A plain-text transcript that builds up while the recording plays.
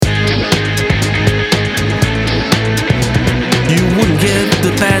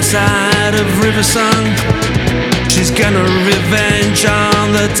side of Riversong. She's gonna revenge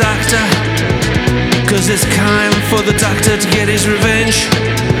on the doctor, 'cause it's time for the doctor to get his revenge,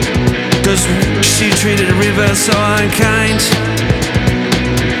 'cause she treated River so unkind.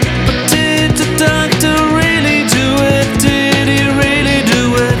 But did the doctor really do it? Did he really do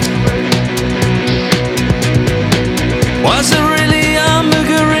it? Was it really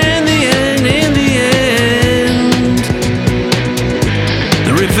hamburger in the end? In the end,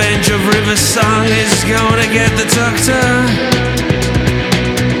 the revenge of Riversong is gonna get the doctor.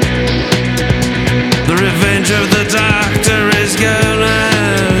 The revenge of the doctor is gonna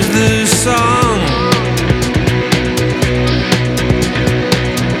do song.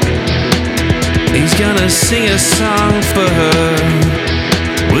 He's gonna sing a song for her.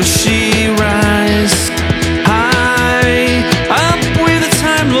 Will she rise high up with the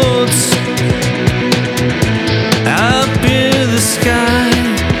Time Lords, up in the sky?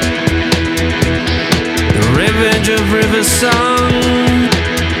 The revenge of Riversong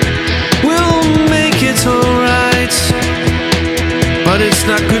will make it alright, but it's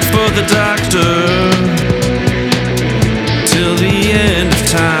not good for the doctor till the end of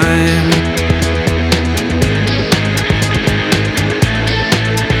time.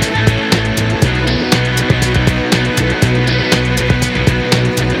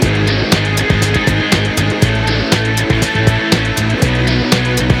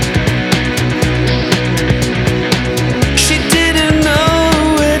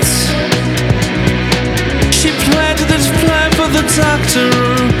 Doctor,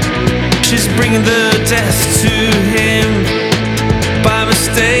 she's bringing the death to him by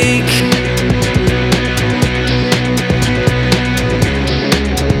mistake.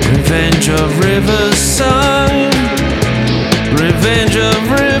 Revenge of Riversong, revenge of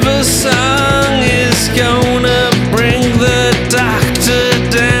Riversong is gonna bring the doctor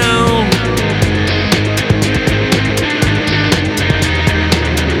down.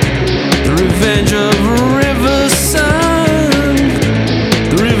 The revenge of Riversong,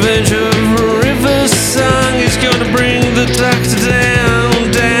 the revenge of Riversong is gonna bring the doctor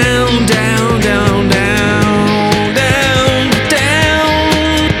down, down, down, down, down, down, down.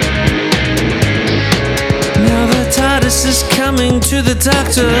 Now the TARDIS is coming to the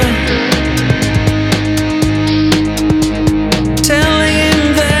doctor, telling him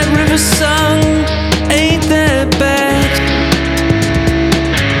that Riversong ain't that bad.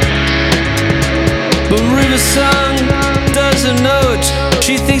 But Riversong doesn't know it.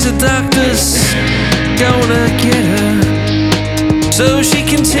 She thinks the doctor's gonna get her, so she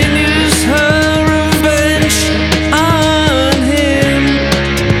continues her revenge on him.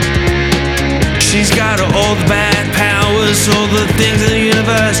 She's got all the bad powers, all the things in the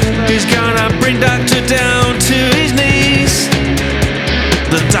universe. She's gonna bring Doctor down to his knees.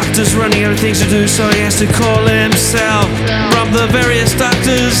 The doctor's running out of things to do, so he has to call himself from the various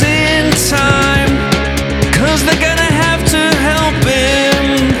doctors in